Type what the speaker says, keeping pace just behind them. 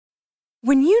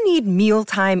When you need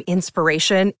mealtime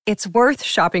inspiration, it's worth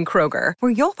shopping Kroger,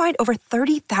 where you'll find over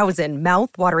 30,000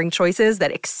 mouth-watering choices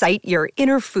that excite your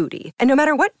inner foodie. And no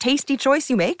matter what tasty choice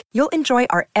you make, you'll enjoy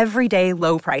our everyday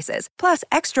low prices, plus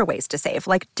extra ways to save,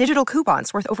 like digital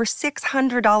coupons worth over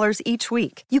 $600 each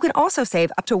week. You can also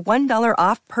save up to $1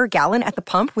 off per gallon at the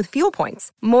pump with fuel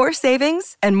points. More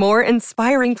savings and more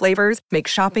inspiring flavors make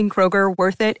shopping Kroger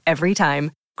worth it every time.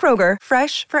 Kroger,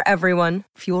 fresh for everyone.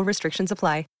 Fuel restrictions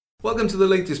apply. Welcome to the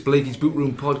latest Blakey's Boot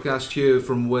Room podcast here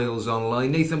from Wales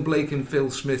Online. Nathan Blake and Phil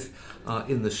Smith are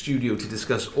in the studio to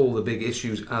discuss all the big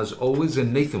issues as always.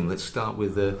 And Nathan, let's start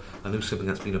with, I know something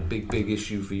that's been a big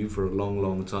issue for you for a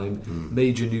long time.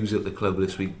 Major news at the club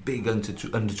this week. Big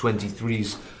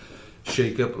under-23s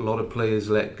shake-up. A lot of players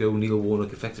let go. Neil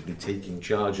Warnock effectively taking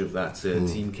charge of that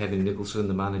team. Kevin Nicholson,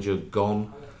 the manager,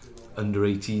 gone.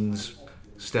 Under-18s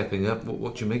stepping up.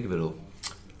 What do you make of it all?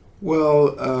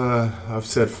 Well, I've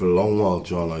said for a long while,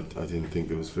 John, I didn't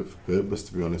think it was fit for purpose,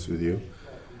 to be honest with you.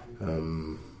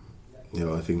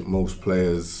 I think most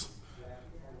players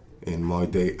in my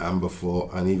day and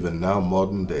before, and even now,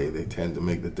 modern day, they tend to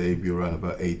make the debut around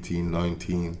about 18,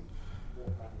 19,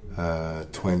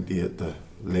 20 at the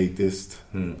latest.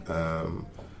 You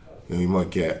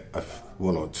might get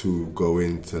one or two go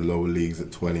into lower leagues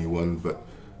at 21, but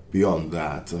beyond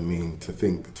that, I mean, to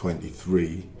think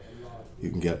 23... you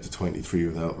can get up to 23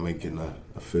 without making a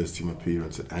first team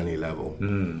appearance at any level.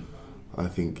 I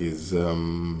think is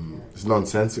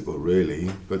nonsensical, really.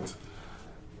 But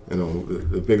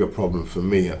the bigger problem for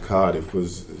me at Cardiff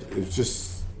was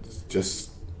just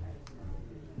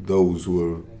those who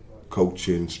were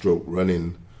coaching,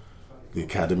 running the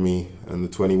academy and the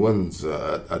 21s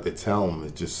at its helm.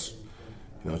 It just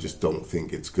I just don't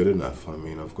think it's good enough. I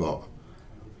mean, I've got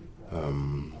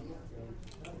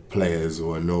players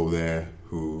who I know there,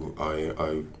 who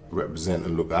I represent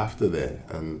and look after there,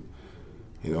 and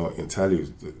I can tell you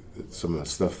that some of the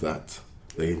stuff that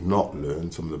they've not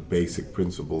learned, some of the basic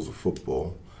principles of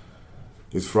football,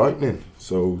 is frightening.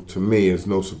 So to me, it's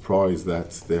no surprise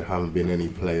that there haven't been any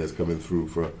players coming through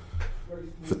for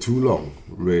too long,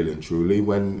 really and truly.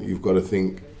 When you've got to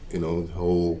think, the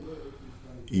whole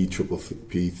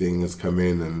EPPP thing has come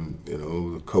in, and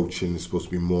the coaching is supposed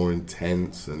to be more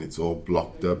intense, and it's all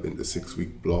blocked up into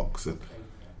 6-week blocks, and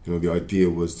the idea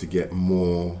was to get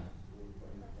more,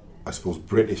 I suppose,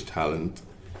 British talent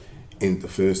into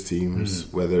first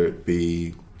teams, whether it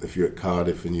be if you're at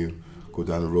Cardiff and you go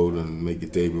down the road and make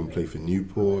your debut and play for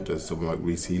Newport, as someone like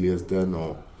Rhys Healy has done,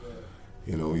 or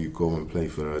you go and play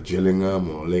for Gillingham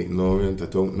or Leyton Orient, I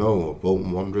don't know, or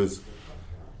Bolton Wanderers,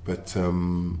 but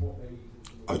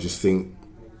I just think,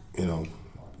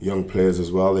 young players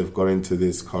as well, they've got into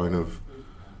this kind of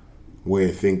way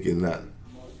of thinking that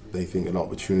they think an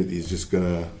opportunity is just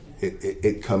gonna,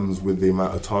 it comes with the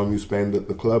amount of time you spend at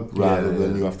the club, rather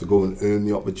than you have to go and earn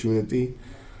the opportunity.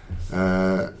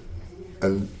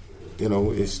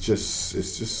 It's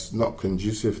just not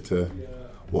conducive to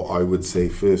what I would say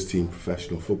first team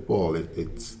professional football.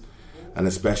 It's and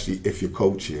especially if your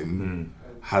coaching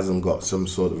hasn't got some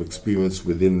sort of experience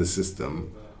within the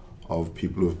system of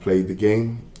people who have played the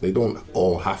game. They don't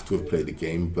all have to have played the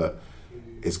game, but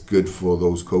it's good for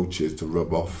those coaches to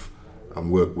rub off and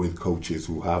work with coaches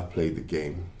who have played the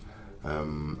game.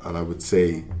 And I would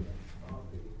say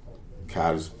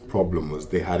Cardiff's problem was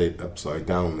they had it upside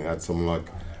down. They had someone like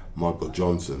Michael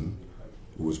Johnson,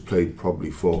 who was played probably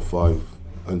 400 or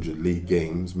 500 league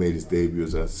games, made his debut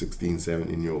as a 16,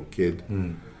 17-year-old kid.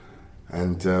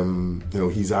 And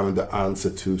he's having to answer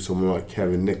to someone like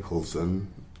Kevin Nicholson,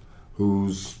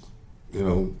 who's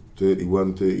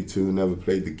 31, 32, never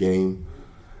played the game,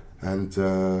 and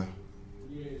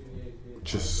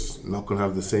just not going to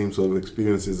have the same sort of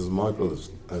experiences as Michael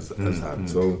has had.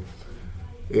 So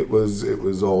it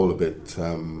was all a bit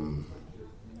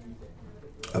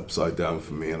upside down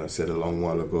for me, and I said a long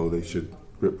while ago they should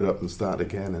rip it up and start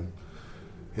again.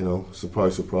 And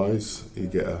surprise, surprise, you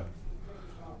get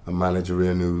a manager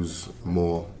in who's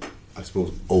more, I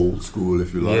suppose, old school,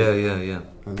 if you like. Yeah.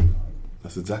 And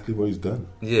that's exactly what he's done.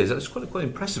 Yeah, that's quite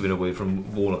impressive in a way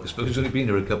from Warnock. I suppose he's only been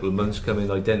here a couple of months, come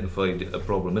in, identified a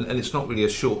problem, and it's not really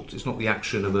it's not the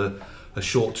action of a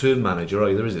short-term manager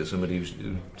either, is it? Somebody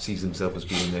who sees himself as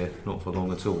being there not for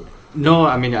long at all. No,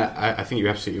 I mean, I think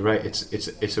you're absolutely right.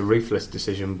 It's a ruthless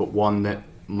decision, but one that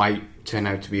might turn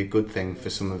out to be a good thing for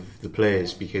some of the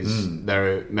players, because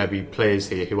there are maybe players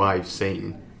here who I've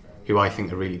seen who I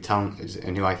think are really talented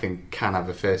and who I think can have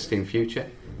a first team future,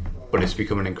 but it's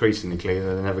becoming increasingly clear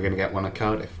that they're never going to get one at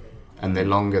Cardiff, and the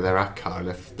longer they're at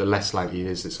Cardiff, the less likely it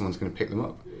is that someone's going to pick them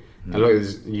up. And look at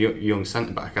this young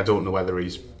centre back. I don't know whether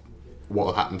he's what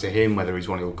will happen to him, whether he's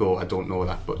one who'll go, I don't know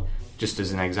that. But just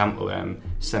as an example,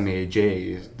 Semi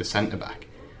Ajay, the centre back,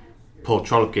 Paul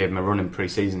Trollope gave him a run in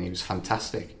pre-season. He was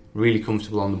fantastic, really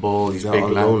comfortable on the ball. He's big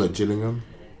on loan at Gillingham?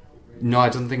 No, I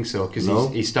don't think so, because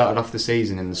he started off the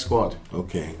season in the squad.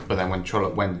 Okay. But then when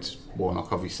Trollope went,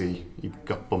 Warnock obviously he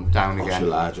got bumped down again.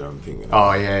 Larger, I'm thinking.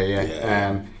 Oh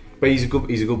yeah. But he's a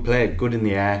good player, good in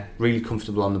the air, really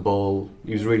comfortable on the ball.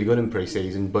 He was really good in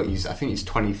pre-season, but I think he's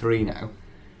 23 now,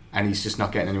 and he's just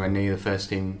not getting anywhere near the first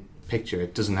team picture.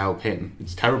 It doesn't help him.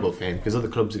 It's terrible for him, because other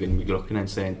clubs are going to be looking and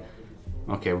saying,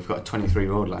 okay, we've got a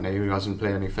 23-year-old lad here who hasn't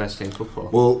played any first team football.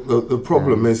 Well, the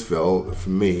problem is, Phil, for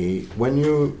me,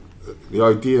 the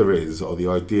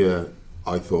idea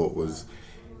I thought was,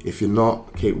 if you're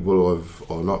not capable of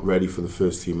or not ready for the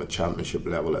first team at championship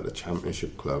level at the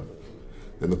championship club,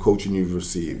 then the coaching you've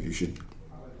received, you should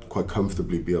quite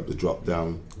comfortably be able to drop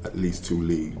down at least 2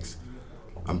 leagues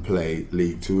and play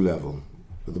League 2 level.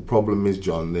 But the problem is,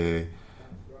 John, they're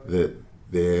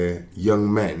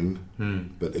young men,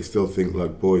 but they still think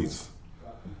like boys.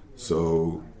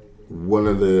 So one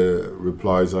of the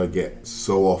replies I get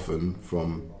so often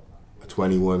from a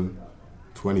 21,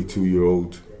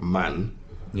 22-year-old man,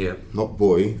 not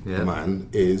boy, man,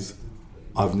 is,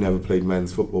 I've never played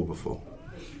men's football before.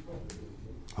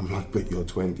 I'm like, but you're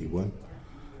 21.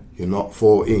 You're not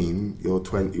 14, you're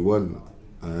 21.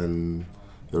 And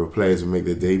there are players who make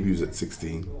their debuts at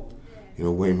 16. You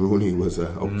know, Wayne Rooney was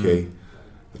a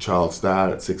child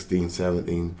star at 16,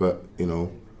 17, but, you know,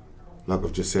 like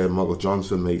I've just said, Michael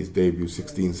Johnson made his debut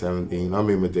 16, 17. I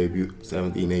made my debut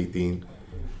 17, 18.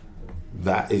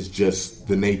 That is just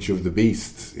the nature of the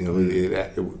beast. You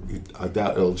know, I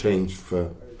doubt it'll change for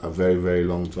a very, very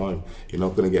long time. You're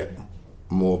not going to get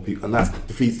more people, and that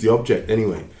defeats the object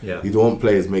anyway. You don't want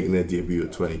players making their debut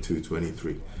at 22,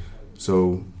 23.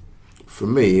 So for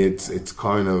me, it's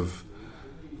kind of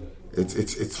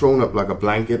it's thrown up like a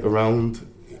blanket around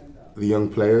the young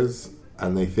players,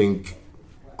 and they think,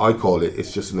 I call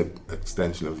it's just an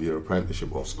extension of your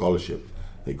apprenticeship or scholarship.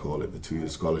 They call it the 2-year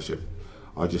scholarship.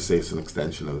 I just say it's an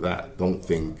extension of that. Don't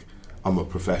think I'm a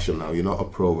professional now. You're not a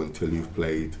pro until you've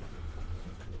played,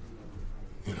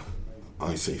 you know,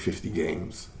 I say 50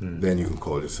 games. Then you can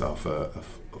call yourself a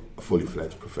fully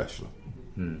fledged professional.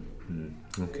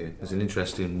 Okay, it's an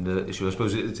interesting issue. I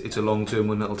suppose it's a long-term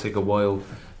one that'll take a while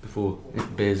before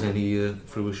it bears any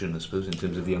fruition, I suppose, in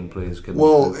terms of young players coming.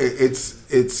 Well,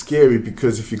 it's scary,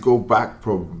 because if you go back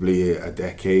probably a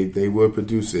decade, they were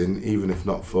producing, even if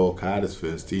not for Cardiff's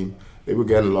first team, they were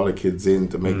getting a lot of kids in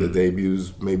to make their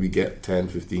debuts, maybe get 10,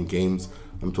 15 games.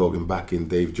 I'm talking back in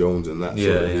Dave Jones and that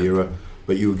sort of era.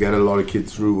 But you would get a lot of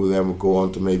kids through, who then would go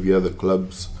on to maybe other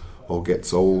clubs or get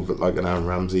sold, like an Aaron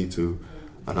Ramsey to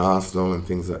an Arsenal and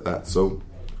things like that. So,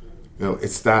 you know, it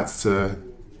starts to,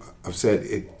 I've said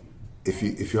it,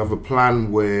 if you have a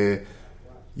plan where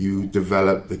you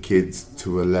develop the kids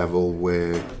to a level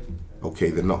where, okay,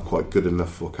 they're not quite good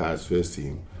enough for Cardiff's first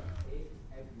team,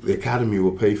 the academy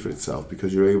will pay for itself,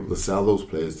 because you're able to sell those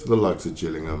players to the likes of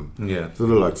Gillingham, to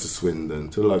the likes of Swindon,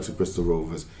 to the likes of Bristol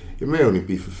Rovers. It may only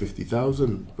be for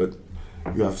 50,000, but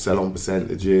you have sell-on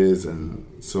percentages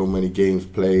and so many games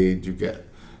played, you get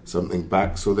something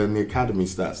back. So then the academy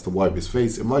starts to wipe its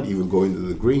face. It might even go into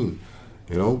the green,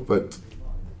 you know, but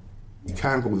you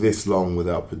can't go this long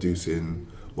without producing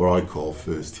what I call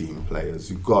first-team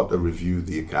players. You've got to review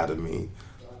the academy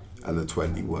and the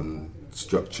 21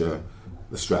 structure,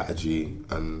 the strategy,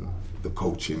 and the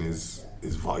coaching is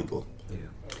vital.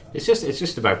 It's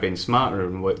just about being smarter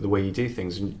and the way you do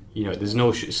things. And, you know, there's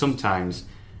no sometimes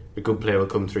a good player will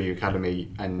come through your academy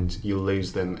and you'll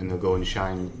lose them and they'll go and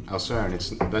shine elsewhere, and that's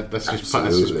just part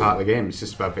of the game. It's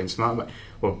just about being smart. But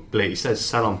what Blakey says,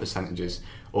 sell-on percentages,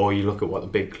 or you look at what the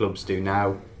big clubs do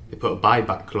now. They put a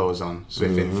buyback clause on, so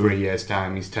if in 3 years'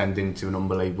 time he's turned into an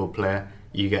unbelievable player,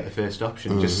 you get the first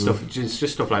option. Just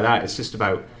stuff like that. It's just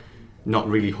about not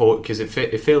really because it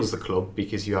fails the club,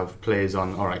 because you have players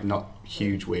on, all right, not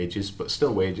huge wages, but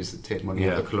still wages that take money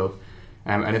out of the club,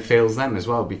 and it fails them as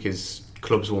well, because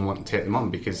clubs won't want to take them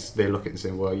on, because they look at it and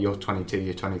say, well, you're 22,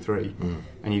 you're 23,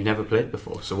 and you've never played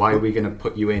before, so why are we going to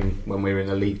put you in when we're in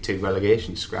a League 2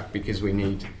 relegation scrap? Because we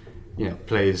need, you know,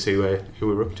 players who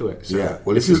are up to it. So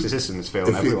well, if the system is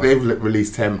failing everyone. They've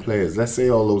released 10 players, let's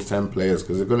say all those 10 players,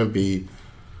 because they're going to be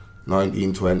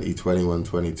 19, 20, 21,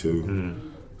 22.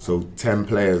 So 10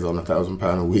 players on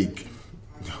 £1,000 a week.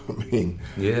 You know what I mean?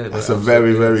 Yeah, that's a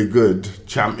very, very good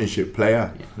championship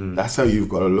player. That's how you've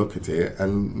got to look at it.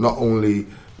 And not only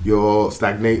you're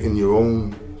stagnating your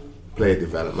own player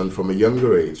development from a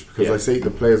younger age, because I say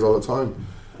to players all the time,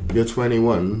 you're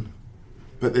 21,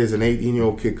 but there's an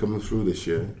 18-year-old kid coming through this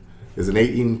year, There's an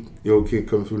 18-year-old kid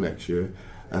coming through next year,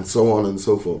 and so on and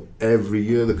so forth. Every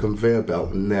year the conveyor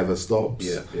belt never stops.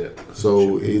 Yeah.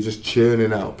 So you're just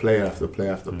churning out player after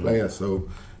player after player. So,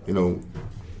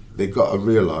 they've got to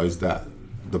realise that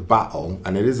the battle,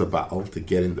 and it is a battle to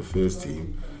get in the first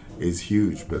team, is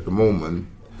huge. But at the moment,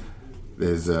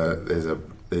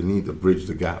 they need to bridge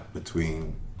the gap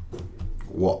between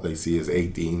what they see as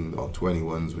 18 or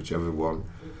 21s, whichever one,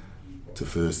 to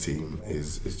first team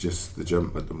is just the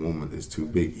jump at the moment is too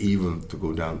big, even to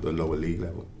go down to the lower league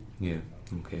level. Yeah,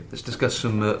 okay. Let's discuss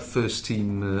some first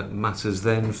team matters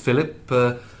then. Philip,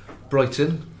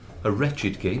 Brighton, a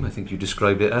wretched game, I think you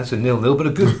described it as, a 0-0, but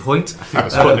a good point. I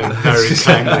was putting it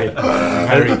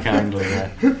very kindly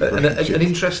there. An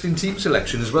interesting team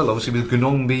selection as well, obviously with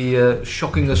Gnongby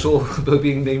shocking us all by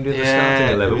being named in the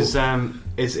starting 11.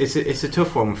 It's a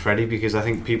tough one, Freddie, because I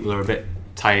think people are a bit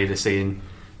tired of seeing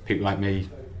people like me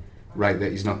write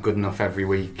that he's not good enough every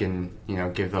week and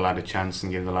give the lad a chance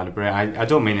and give the lad a break. I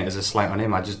don't mean it as a slight on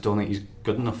him. I just don't think he's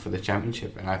good enough for the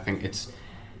Championship, and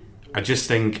I just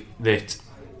think that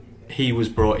he was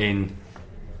brought in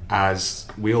as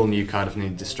we all knew Cardiff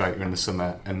needed a striker in the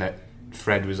summer, and that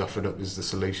Fred was offered up as the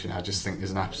solution. I just think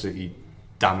there's an absolutely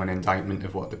damning indictment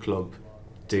of what the club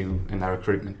do in their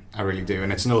recruitment. I really do,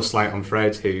 and it's no slight on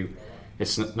Fred, who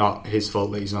it's not his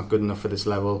fault that he's not good enough for this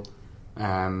level. But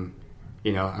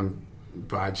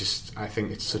I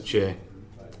think it's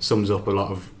sums up a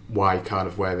lot of why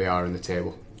Cardiff where they are in the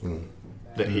table.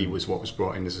 That he was what was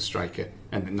brought in as a striker,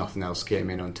 and that nothing else came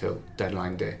in until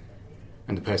deadline day.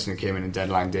 And the person who came in on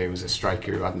deadline day was a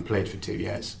striker who hadn't played for 2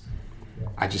 years.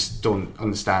 I just don't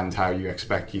understand how you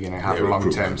expect you're going to have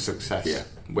long-term success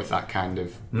with that kind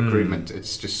of recruitment.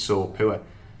 It's just so poor.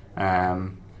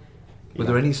 Were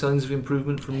there any signs of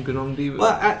improvement from Gnongby?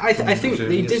 Well, I think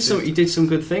he did some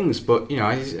good things, but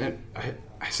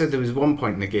I said there was one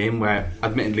point in the game where,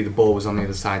 admittedly, the ball was on the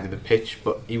other side of the pitch,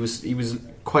 but he was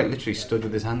quite literally stood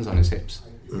with his hands on his hips.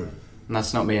 And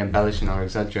that's not me embellishing or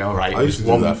exaggerating. All right, I used to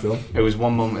do that, Phil. It was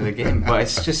one moment of the game, but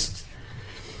it's just,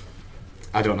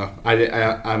 I don't know.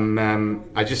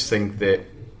 I just think that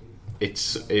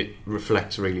it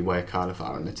reflects really where Cardiff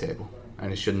are on the table,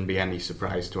 and it shouldn't be any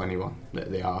surprise to anyone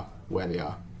that they are where they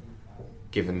are,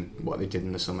 given what they did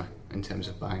in the summer in terms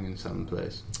of buying and selling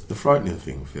players. The frightening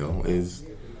thing, Phil, is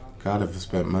Cardiff have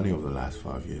spent money over the last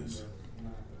 5 years.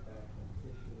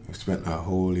 They've spent a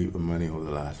whole heap of money over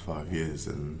the last 5 years,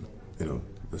 and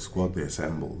the squad they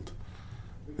assembled,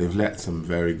 they've let some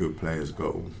very good players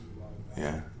go,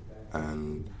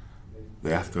 and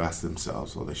they have to ask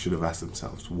themselves, or they should have asked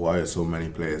themselves, why are so many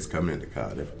players coming into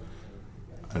Cardiff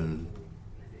and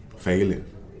failing,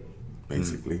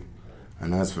 basically.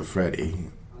 And as for Freddie,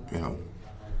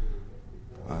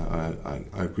 I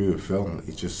agree with Phil.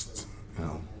 He's just,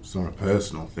 it's not a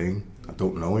personal thing. I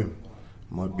don't know him.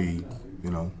 Might be,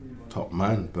 top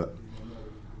man, but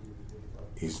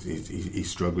he's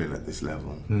struggling at this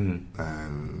level.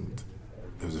 And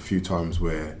there was a few times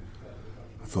where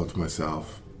I thought to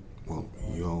myself, well,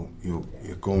 you're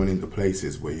going into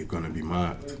places where you're going to be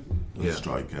marked as a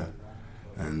striker,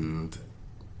 and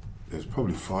there's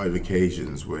probably 5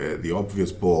 occasions where the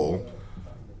obvious ball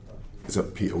is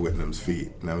at Peter Whitnam's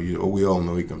feet. Now, we all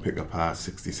know he can pick a pass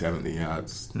 60, 70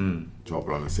 yards, drop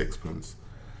it on a sixpence.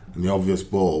 And the obvious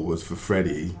ball was for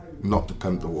Freddie not to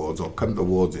come towards, or come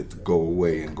towards it to go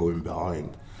away and go in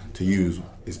behind, to use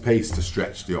his pace to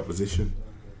stretch the opposition.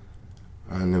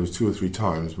 And there was 2 or 3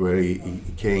 times where he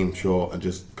came short and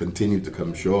just continued to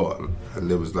come short, and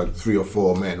there was like 3 or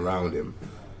 4 men around him.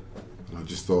 And I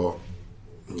just thought,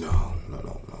 no.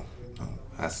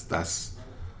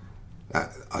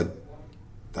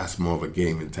 That's more of a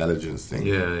game intelligence thing.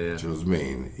 Yeah. Do you know what I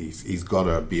mean? He's got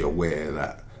to be aware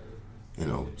that,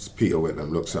 Peter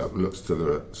Whitnam looks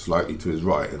slightly to his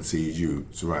right and sees you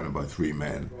surrounded by 3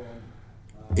 men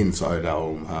inside our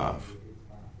own half.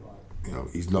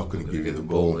 He's not going to give you the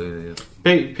ball.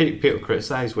 People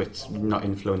criticise Witt's not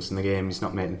influencing the game. He's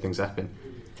not making things happen.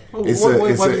 Well, it's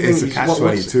a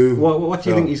catch-22. What do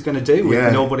you think he's going to do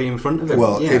with nobody in front of him?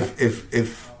 Well,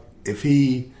 if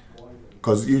he,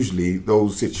 because usually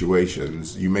those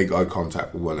situations you make eye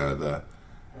contact with one another,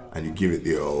 and you give it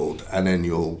the old, and then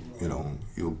you'll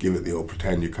give it the old,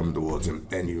 pretend you're coming towards him,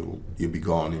 then you'll be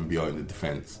gone in behind the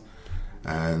defence,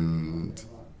 and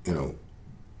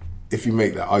if you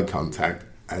make that eye contact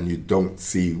and you don't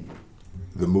see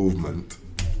the movement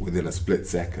within a split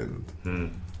second.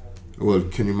 Well,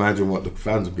 can you imagine what the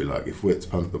fans would be like if Witts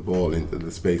pumped the ball into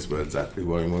the space where exactly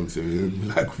what he wants to? He'd be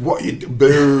like, what you do?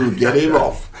 Boo, get him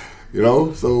off.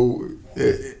 So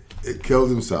it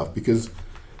kills himself because,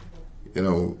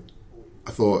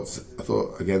 I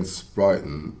thought against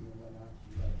Brighton,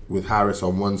 with Harris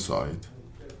on one side,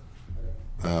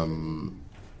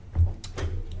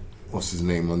 what's his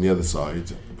name on the other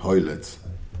side, Hoylett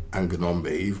and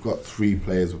Gnombe, you've got 3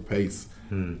 players with pace.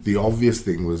 The obvious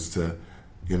thing was to,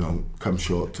 come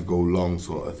short to go long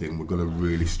sort of thing. We're going to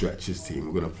really stretch this team.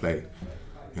 We're going to play,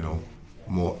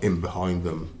 more in behind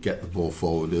them, get the ball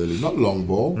forward early. Not long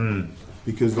ball,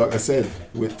 because like I said,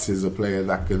 Witts is a player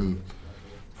that can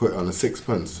put it on a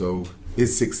sixpence, so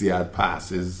his 60-yard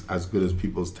pass is as good as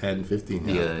people's 10,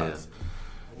 15-yard pass.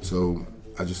 So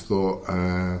I just thought,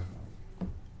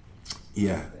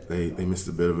 they missed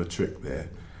a bit of a trick there.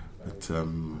 But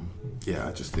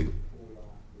I just think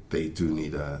they do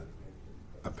need a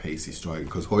pacey striker,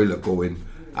 because Hoylett going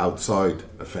outside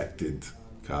affected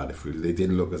Cardiff really. They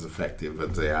didn't look as effective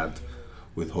as they had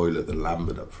with Hoylett and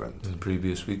Lambert up front in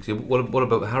previous weeks. Yeah, what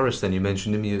about Harris then? You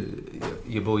mentioned him,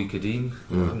 your boy Kadeem.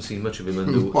 I haven't seen much of him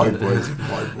under Warnock.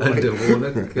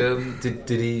 Did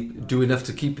he do enough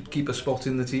to keep a spot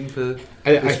in the team for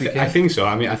this weekend? I think so.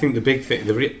 I mean, I think the big thing,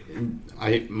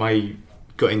 my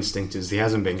gut instinct is he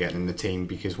hasn't been getting in the team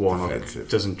because Warnock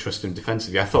doesn't trust him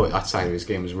defensively. I thought that side of his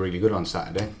game was really good on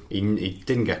Saturday. He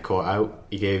didn't get caught out.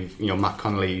 He gave Matt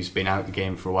Connolly, who's been out of the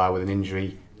game for a while with an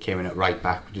injury, came in at right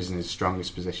back, which isn't his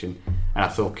strongest position, and I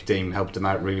thought Kadeem helped him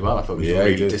out really well. I thought he was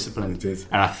really disciplined,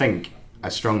 and I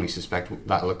strongly suspect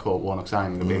that'll have caught Warnock's eye,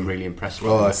 and they've been really impressed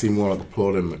with him. I've seen Warnock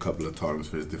applaud him a couple of times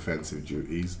for his defensive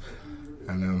duties,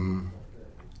 and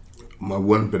my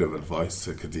one bit of advice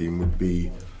to Kadeem would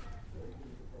be,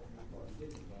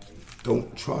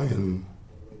 don't try and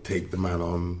take the man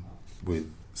on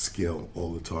with skill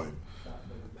all the time,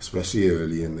 especially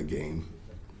early in the game.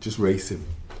 Just race him.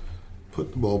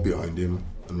 Put the ball behind him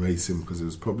and race him, because there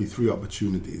was probably 3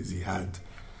 opportunities he had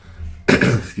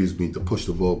to push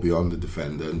the ball beyond the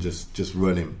defender and just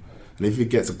run him. And if he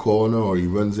gets a corner or he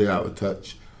runs it out of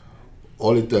touch,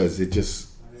 all it does,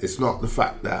 it's not the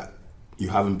fact that you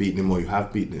haven't beaten him or you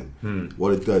have beaten him.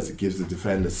 What it does, it gives the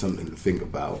defender something to think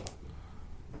about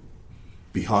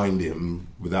behind him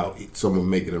without someone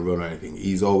making a run or anything.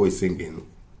 He's always thinking,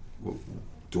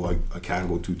 I can't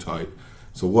go too tight.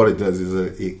 So what it does is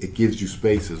it gives you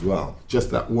space as well.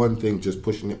 Just that one thing, just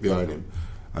pushing it behind him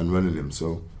and running him.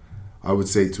 So I would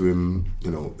say to him,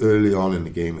 early on in the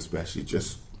game especially,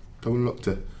 just don't look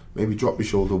to maybe drop your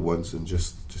shoulder once and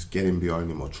just get in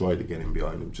behind him, or try to get in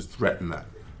behind him. Just threaten that.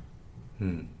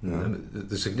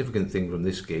 The significant thing from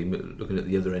this game, looking at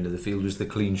the other end of the field, was the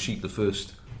clean sheet, the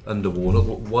first under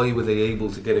Warnock. Why were they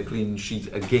able to get a clean sheet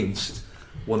against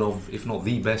one of, if not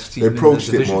the best team? They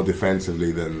approached it more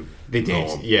defensively than they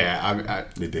did.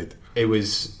 They did. It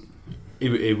was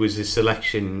a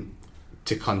selection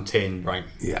to contain Brighton.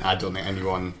 Yeah. I don't think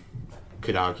anyone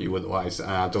could argue otherwise,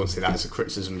 and I don't say that as a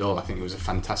criticism at all. I think it was a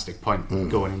fantastic point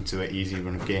going into an easy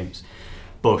run of games.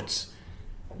 But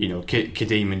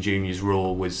Kadeem and Junior's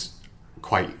role was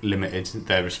quite limited.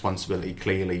 Their responsibility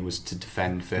clearly was to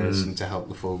defend first and to help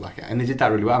the fullback, and they did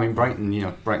that really well. I mean,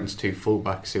 Brighton's 2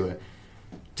 fullbacks who are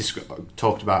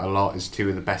talked about a lot as 2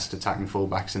 of the best attacking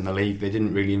fullbacks in the league. They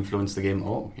didn't really influence the game at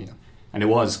all, and it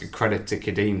was a credit to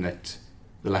Kadeem that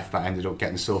the left back ended up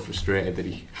getting so frustrated that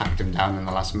he hacked him down in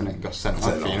the last minute and got sent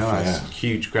off. It's a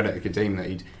huge credit to Kadeem that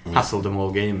he'd hassled him all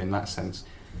game in that sense.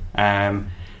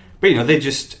 But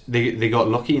they got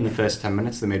lucky in the first 10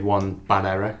 minutes. They made one bad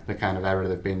error, the kind of error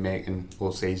they've been making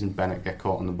all season. Bennett get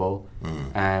caught on the ball.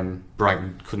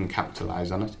 Brighton couldn't capitalise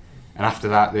on it, and after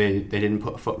that they didn't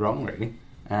put a foot wrong really.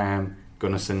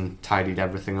 Gunnarsson tidied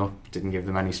everything up, didn't give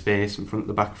them any space in front of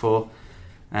the back 4.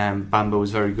 Bambo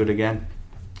was very good again.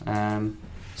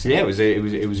 It was a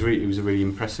really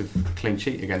impressive clean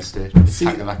sheet against a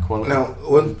attack of that quality. Now,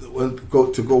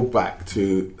 to go back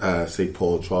to say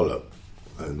Paul Trollope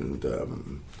and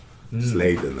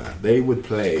Slade and that, they would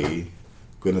play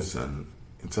Gunnarsson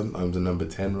in sometimes a number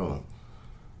 10 role,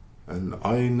 and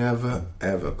I never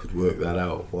ever could work that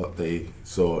out, what they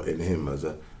saw in him as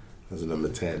a number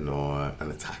 10 or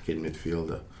an attacking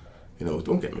midfielder.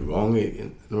 Don't get me wrong,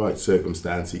 in the right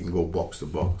circumstance he can go box to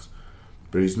box,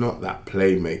 but he's not that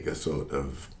playmaker sort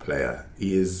of player.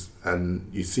 He is, and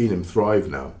you've seen him thrive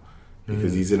now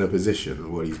because he's in a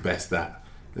position where he's best at.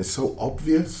 And it's so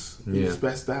obvious he's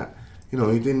best at. He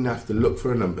didn't have to look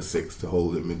for a number 6 to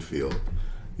hold in midfield.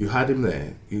 You had him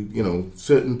there.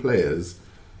 Certain players,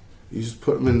 you just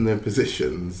put them in their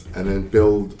positions and then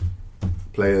build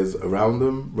players around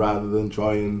them rather than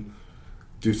try and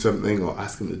do something or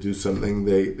ask them to do something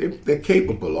they're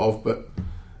capable of. But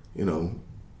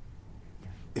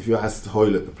if you asked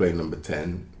Hoylett to play number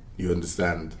 10, you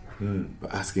understand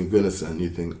But asking Gunnarsson, you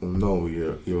think, oh no,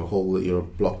 you're a holder, you're a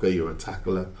blocker, you're a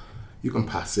tackler. You can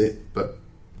pass it, but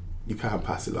you can't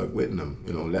pass it like Whittingham.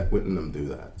 Let Whittingham do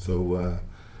that. So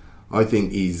I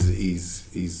think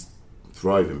he's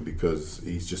thriving because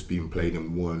he's just been played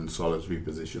in one solitary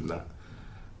position, that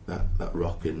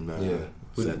rocking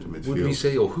centre midfield. Would we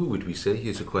say, or who would we say?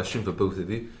 Here's a question for both of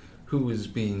you. Who has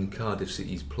been Cardiff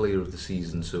City's player of the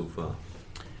season so far?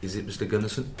 Is it Mr.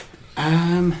 Gunnarsson?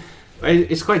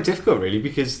 It's quite difficult, really,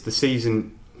 because the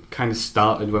season kind of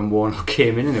started when Warnock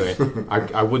came in anyway.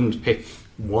 I wouldn't pick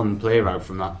one player out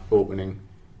from that opening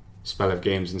spell of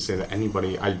games and say that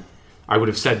anybody. I would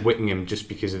have said Whittingham just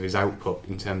because of his output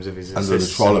in terms of his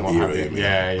assists and what have you.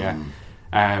 Yeah.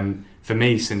 For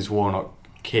me, since Warnock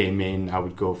came in, I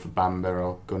would go for Bamba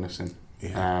or Gunnarsson.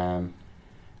 Yeah.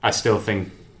 I still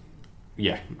think,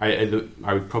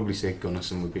 I would probably say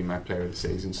Gunnarsson would be my player of the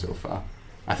season so far.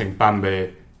 I think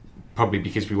Bamba, probably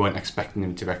because we weren't expecting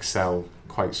him to excel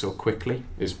quite so quickly,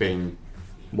 has been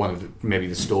one of maybe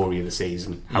the story of the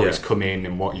season, how he's come in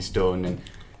and what he's done. And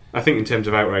I think in terms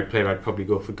of outright player, I'd probably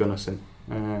go for Gunnarsson.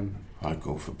 I'd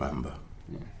go for Bamba.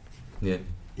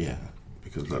 Yeah,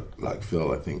 because like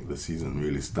Phil, I think the season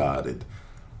really started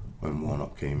when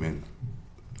Warnock came in.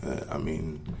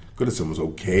 Gunnarsson was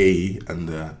okay and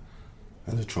the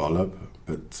Trollop,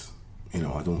 but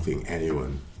I don't think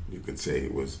anyone you could say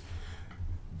was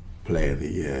player of the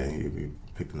year. You'd be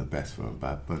picking the best from a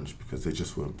bad bunch because they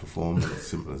just weren't performing. As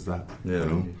simple as that.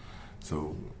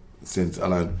 So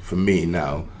for me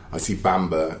now, I see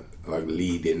Bamba like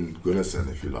leading Gunnarsson,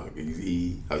 if you like.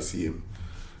 I see him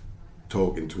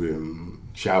talking to him,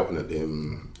 shouting at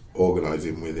him,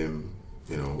 organising with him.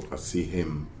 I see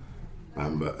him,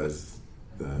 Bamba, as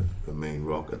the main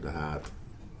rock at the heart.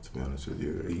 To be honest with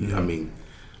you,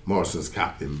 Morrison's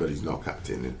captain, but he's not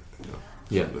captain.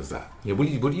 Simple as that. Yeah,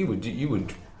 you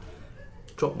would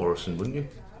drop Morrison, wouldn't you?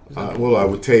 Well, I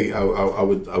would take. I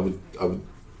would.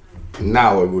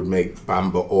 Now I would make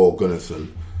Bamba or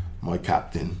Gunnarsson my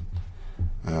captain,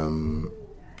 and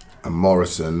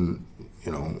Morrison.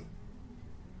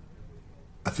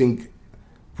 I think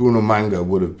Bruno Manga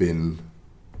would have been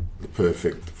the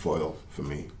perfect foil for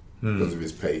me because of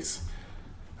his pace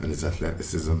and his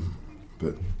athleticism,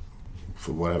 but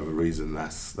for whatever reason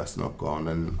that's not gone.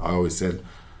 And I always said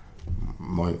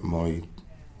my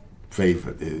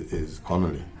favourite is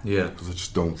Connolly. Yeah, because I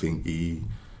just don't think he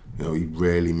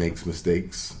rarely makes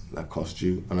mistakes that cost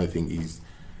you, and I think he's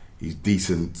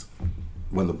decent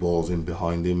when the ball's in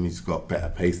behind him. He's got better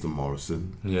pace than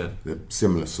Morrison. Yeah, they're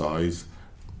similar size.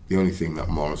 The only thing that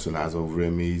Morrison has over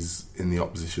him, he's in the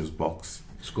opposition's box.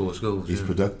 Scores goals. He's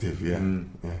productive. Yeah.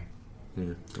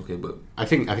 Okay, but I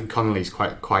think Connolly's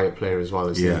quite a quiet player as well.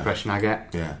 Is the impression I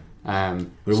get. Yeah.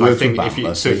 So I think if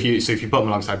you put him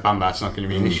alongside Bamba, it's not going to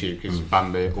be an issue because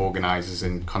Bamba organises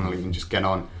and Connolly can just get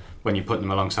on. When you put them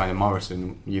alongside a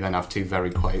Morrison, you then have two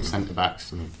very quiet centre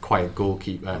backs, quiet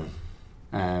goalkeeper,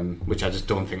 which I just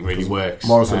don't think really works.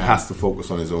 Morrison has to focus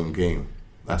on his own game.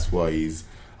 That's why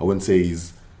I wouldn't say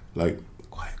he's like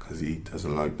quiet because he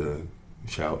doesn't like the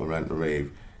shout and rant and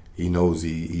rave. He knows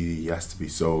he has to be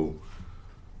so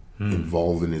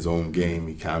involved in his own game.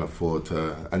 He can't afford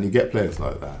to, and you get players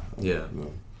like that. Yeah,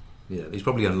 he's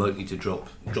probably unlikely to drop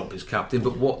his captain.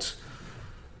 But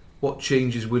what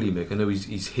changes will he make? I know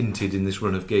he's hinted in this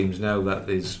run of games now that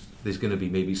there's going to be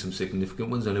maybe some significant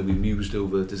ones. I know we mused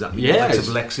over. Does that mean the likes of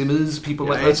Lex Immers, people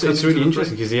like that? It's really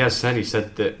interesting because he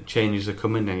said that changes are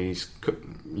coming, and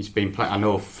he's been playing. I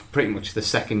know pretty much the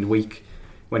second week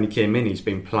when he came in, he's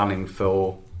been planning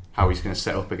for how he's going to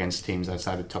set up against teams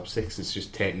outside the top six. It's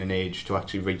just taken an age to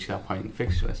actually reach that point in the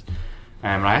fixture list.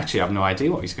 And I actually have no idea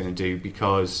what he's going to do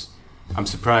because I'm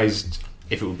surprised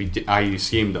if it would be. I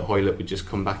assumed that Hoylett would just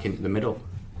come back into the middle,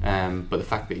 but the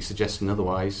fact that he's suggesting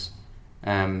otherwise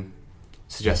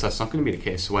suggests that's not going to be the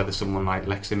case. So whether someone like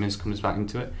Lex Immers comes back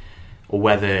into it, or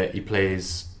whether he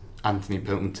plays Anthony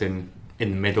Pilkington in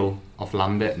the middle of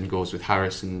Lambert and goes with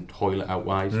Harris and Hoylett out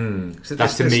wide. So that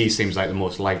to me seems like the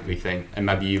most likely thing. And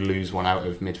maybe you lose one out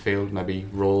of midfield, maybe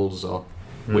Rolls or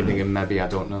Whittingham, maybe, I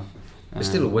don't know. They're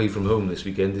still away from home this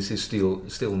weekend. This is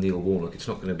still Neil Warnock. It's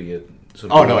not going to be a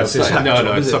sort of it's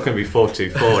not going to be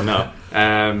 4-2-4. No.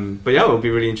 But yeah, it will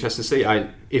be really interesting to see.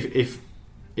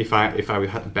 If I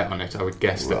had to bet on it, I would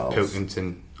guess that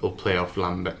Pilkington will play off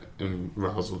Lambert and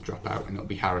Rolls will drop out, and it'll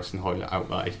be Harris and Hoylett out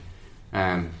wide.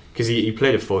 Because he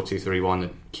played a 4-2-3-1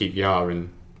 at QPR and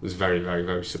was very, very,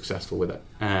 very successful with it.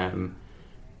 And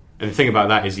the thing about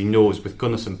that is he knows with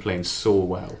Gunnarsson playing so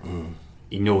well,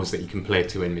 he knows that he can play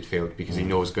two in midfield because he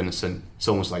knows Gunnarsson. It's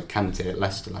almost like Kante at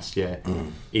Leicester last year.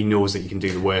 He knows that he can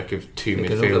do the work of two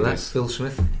midfielders. That, Phil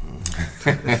Smith.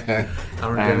 Aaron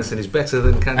Gunnarsson is better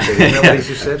than Kante. Isn't that what he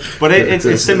just said? But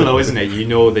it's similar, isn't it? You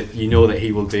know that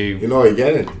he will do. You know what you're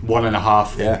getting.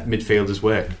 1.5 midfielders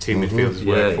work, two midfielders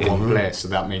work for one player. So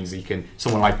that means he can.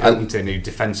 Someone like Pilkington, who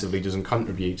defensively doesn't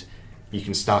contribute, you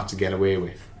can start to get away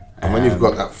with. And when you've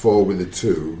got that 4 with the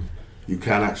 2, you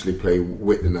can actually play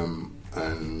Whittingham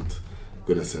and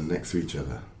Gunnarsson next to each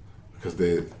other because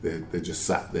they just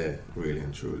sat there really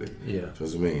and truly. Yeah. Do you know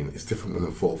what I mean? It's different than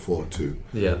a 4-4-2.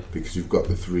 Yeah. Because you've got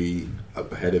the 3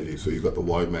 up ahead of you, so you've got the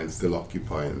wide man still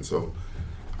occupying. So,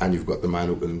 and you've got the man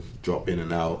who can drop in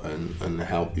and out and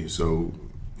help you. So,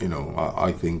 you know,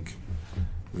 I think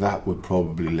that would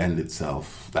probably lend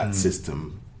itself, that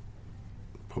system,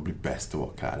 probably best to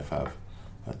what Cardiff have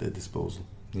at their disposal.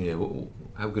 Yeah. Well,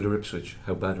 how good are Ipswich?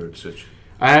 How bad are Ipswich?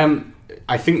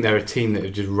 I think they're a team that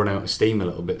have just run out of steam a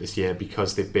little bit this year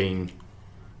because Mick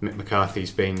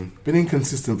McCarthy's been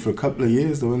inconsistent for a couple of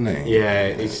years, though, isn't they? Yeah,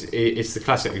 it's the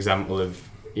classic example of,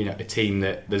 you know, a team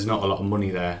that there's not a lot of money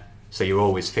there, so you're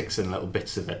always fixing little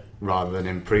bits of it rather than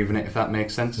improving it, if that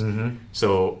makes sense.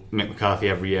 So Mick McCarthy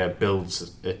every year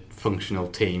builds a functional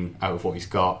team out of what he's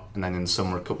got, and then in the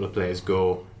summer a couple of players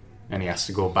go and he has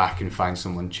to go back and find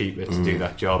someone cheaper to do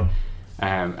that job.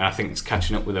 And I think it's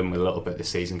catching up with them a little bit this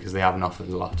season because they haven't offered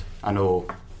a lot. I know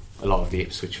a lot of the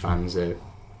Ipswich fans are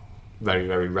very,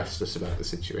 very restless about the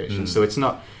situation. So it's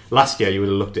not. Last year you would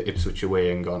have looked at Ipswich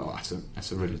away and gone, "Oh,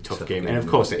 that's a really tough game," and of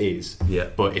course it is. Yeah.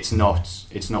 But it's not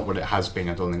what it has been.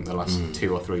 I don't think the last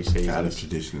 2 or 3 seasons. Cardiff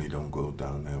traditionally don't go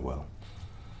down there well.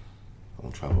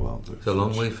 Don't travel well. It's a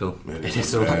long way, Phil. It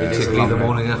is a long way. Particularly the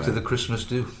morning after the Christmas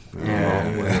do.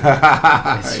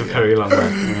 Yeah, it's a very long way.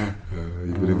 Yeah.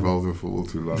 You've been involved in football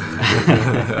too long.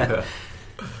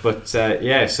 But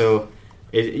so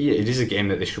it is a game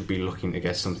that they should be looking to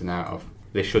get something out of.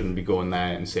 They shouldn't be going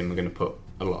there and saying we're going to put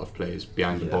a lot of players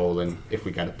behind the ball, and if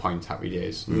we get a point, happy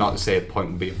days. Not to say a point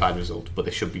would be a bad result, but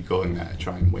they should be going there to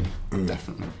try and win,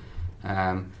 definitely.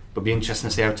 But it'll be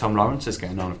interesting to see how Tom Lawrence is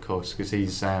getting on, of course, because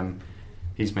he's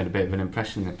made a bit of an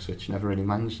impression in Ipswich. Never really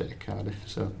managed it at Cardiff,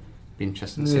 so it'll be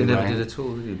interesting to see. He never did at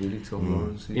all, did he? Really, Tom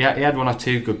Lawrence. Yeah, he had 1 or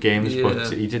 2 good games,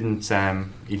 but he didn't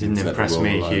impress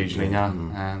me hugely.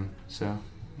 So.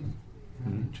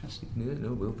 Interesting. Yeah,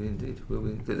 no, will be indeed.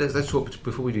 Let's talk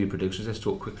before we do your predictions. Let's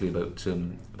talk quickly about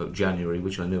January,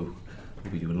 which I know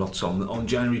we'll be doing lots on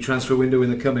January transfer window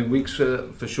in the coming weeks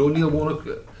for sure. Neil Warnock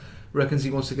reckons he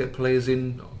wants to get players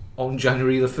in on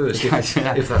January the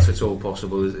 1st, if that's at all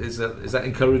possible. Is that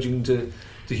encouraging to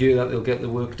hear that they'll get the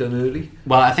work done early?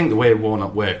 Well, I think the way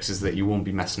Warnock works is that you won't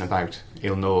be messing about.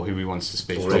 He'll know who he wants to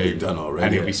speak to, done already,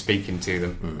 and he'll be speaking to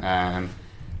them.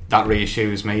 That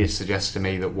reassures me. It suggests to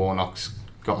me that Warnock's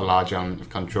got a large element of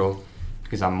control,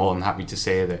 because I'm more than happy to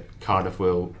say that Cardiff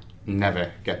will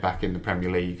never get back in the Premier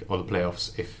League or the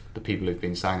playoffs if the people who've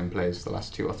been signing players for the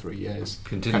last 2 or 3 years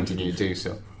continue to do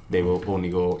so. They will only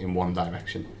go in one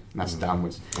direction, and that's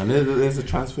downwards. And there's a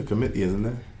transfer committee, isn't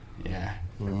there? Yeah.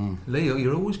 Leo,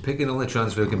 you're always picking on the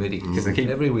transfer committee because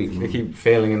every week they keep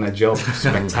failing in their job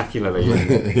spectacularly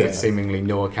and get seemingly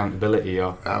no accountability.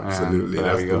 Absolutely,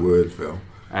 that's the word, Phil.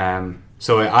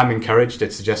 So I'm encouraged.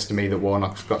 It suggests to me that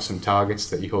Warnock's got some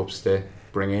targets that he hopes to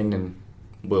bring in and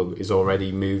is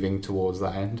already moving towards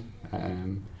that end.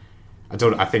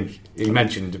 I think he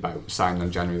mentioned about signing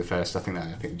on January the 1st. I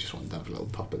think he just wanted to have a little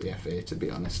pop at the FA, to be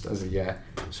honest, as he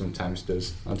sometimes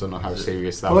does. I don't know how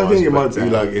serious that was. Well, I think it might be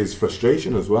like his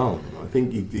frustration as well. I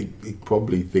think he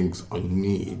probably thinks I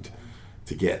need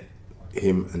to get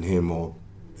him or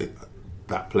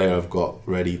that player I've got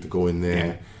ready to go in there.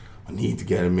 Yeah. I need to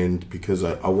get him in because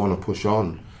I want to push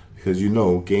on. Because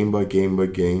game by game by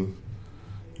game,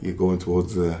 you're going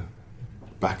towards the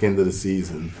back end of the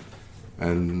season.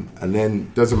 And then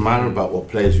it doesn't matter about what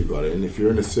players you got in. If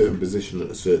you're in a certain position at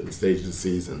a certain stage of the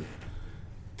season,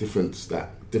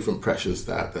 different pressures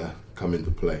start to come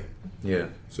into play. Yeah.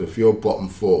 So if you're bottom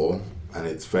 4 and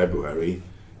it's February,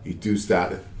 you do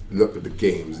start to look at the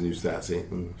games and you start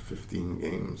saying 15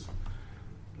 games.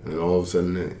 And then all of a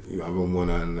sudden you haven't won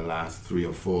in the last 3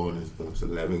 or 4 and it's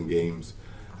 11 games.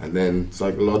 And then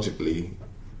psychologically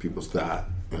people start,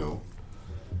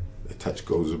 the touch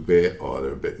goes a bit, or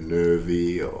they're a bit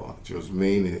nervy, or do you know what I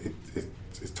mean?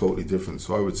 It's totally different.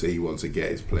 So I would say he wants to get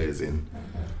his players in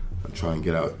and try and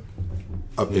get up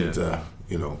into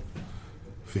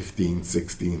 15th,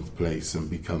 16th place and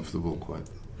be comfortable quite.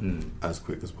 as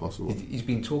quick as possible. He's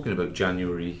been talking about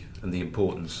January and the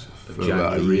importance of For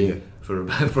about a January year.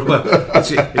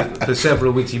 for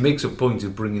several weeks. He makes a point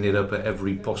of bringing it up at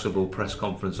every possible press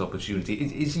conference opportunity.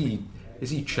 Is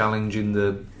he challenging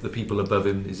the people above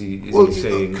him? Is he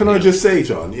saying? Can I just say,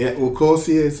 John? Yeah, well, of course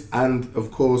he is, and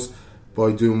of course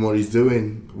by doing what he's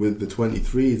doing with the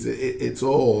 23s, it's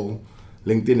all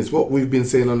linked in. It's what we've been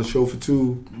saying on the show for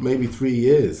 2, maybe 3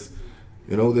 years.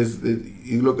 You know,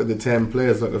 you look at the 10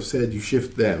 players, like I've said, you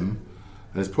shift them,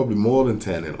 and it's probably more than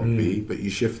 10 it'll be, but you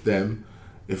shift them,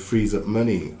 it frees up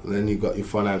money. And then you've got your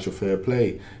financial fair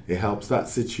play. It helps that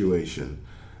situation.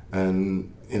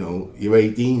 And, you know, your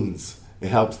 18s, it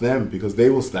helps them because they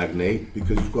will stagnate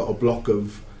because you've got a block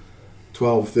of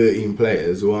 12, 13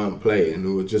 players who aren't playing,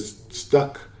 who are just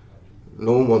stuck.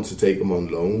 No one wants to take them on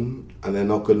loan, and they're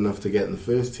not good enough to get in the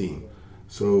first team.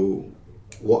 So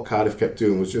what Cardiff kept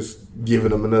doing was just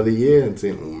giving them another year and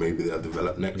saying, oh, maybe they'll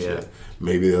develop next year.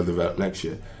 Maybe they'll develop next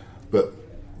year. But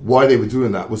why they were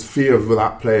doing that was fear of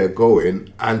that player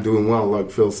going and doing well, like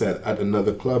Phil said, at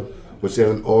another club, which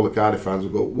then all the Cardiff fans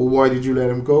would go, well, why did you let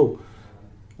him go?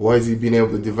 Why has he been able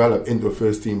to develop into a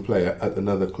first team player at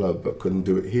another club but couldn't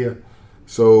do it here?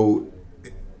 So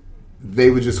they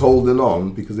were just holding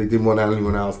on because they didn't want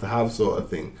anyone else to have, sort of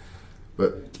thing.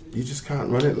 But you just can't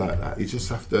run it like that. You just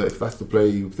have to, if that's the player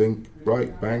you think,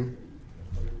 right, bang,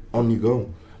 on you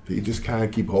go. But you just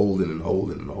can't keep holding and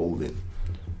holding and holding.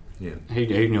 Yeah.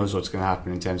 Who knows what's going to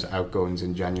happen in terms of outgoings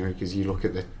in January? Because you look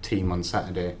at the team on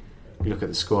Saturday, you look at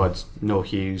the squads, no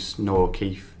Hughes, no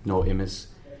O'Keefe, no Immers.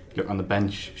 You look on the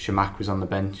bench, Shamak was on the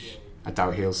bench. I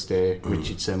doubt he'll stay.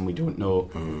 Richardson, we don't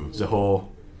know. Zaho,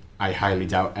 I highly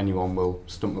doubt anyone will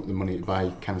stump up the money to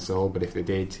buy Cancer Hall, but if they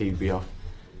did, he'd be off.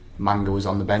 Manga was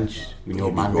on the bench. We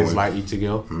know Manga's likely to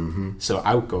go. So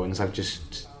outgoings,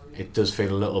 it does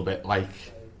feel a little bit like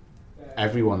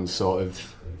everyone's sort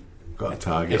of got a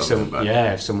target on their back.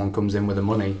 Yeah, if someone comes in with the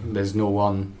money, there's no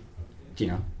one,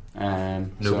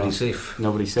 nobody's safe.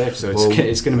 Nobody's safe. So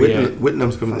it's going to be.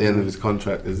 Whitnam's coming at the end of his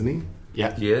contract, isn't he?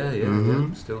 Yeah.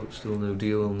 Yeah. Still no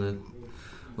deal on the.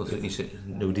 What's it? You say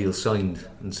no deal signed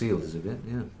and sealed, is it?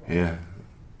 Yeah. Yeah.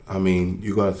 I mean,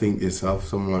 you got to think to yourself,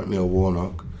 someone like Neil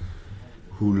Warnock,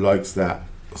 who likes that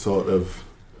sort of.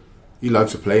 He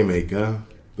likes a playmaker,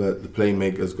 but the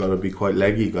playmaker's got to be quite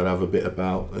leggy. Got to have a bit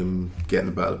about him, getting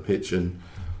about the pitch and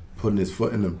putting his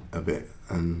foot in him a bit.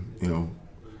 And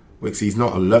Wicks, he's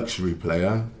not a luxury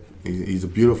player. He's a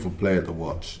beautiful player to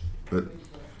watch, but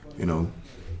you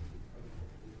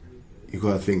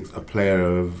got to think a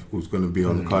player who's going to be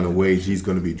on the kind of wage he's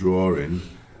going to be drawing,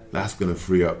 that's going to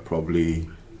free up probably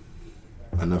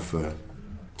enough for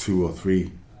 2 or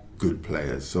 3 good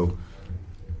players. So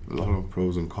a lot of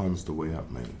pros and cons to weigh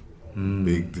up, mate.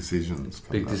 Big decisions.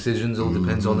 Big decisions all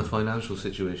depends on the financial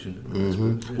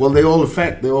situation. Well, they all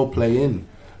play in,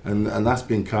 and that's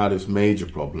been Cardiff's major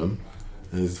problem.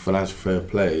 Is financial fair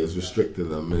play has restricted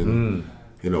them in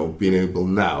being able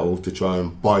now to try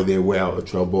and buy their way out of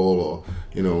trouble, or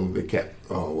they kept,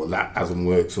 that hasn't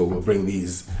worked, so we'll bring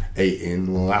these 8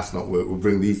 in. Well, that's not work. We'll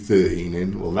bring these 13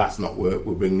 in. Well, that's not work.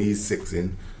 We'll bring these 6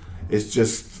 in. It's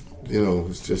just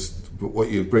what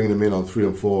you're bringing them in on 3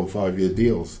 and 4 and 5 year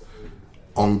deals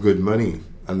on good money,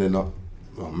 and they're not.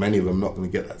 Well, many of them not going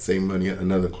to get that same money at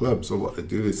another club. So what they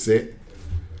do is sit,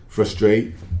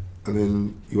 frustrate, and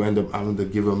then you end up having to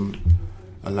give them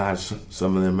a large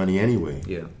sum of their money anyway.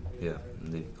 Yeah.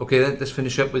 Indeed. Okay, then let's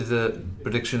finish up with the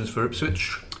predictions for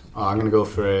Ipswich. I'm going to go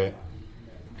for a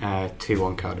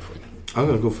 2-1 Cardiff win. I'm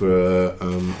going to go for a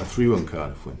 3-1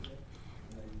 Cardiff win.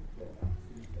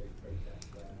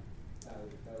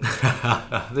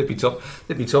 They'd be top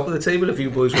of the table if you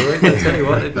boys were right. I tell you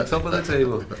what, they'd be top of the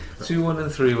table. 2-1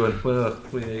 and 3-1. Well,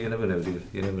 you never know, do you?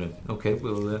 You never know. Okay,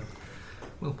 we'll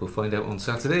find out on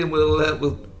Saturday, and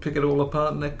we'll pick it all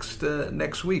apart next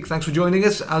week. Thanks for joining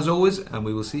us as always, and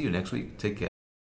we will see you next week. Take care.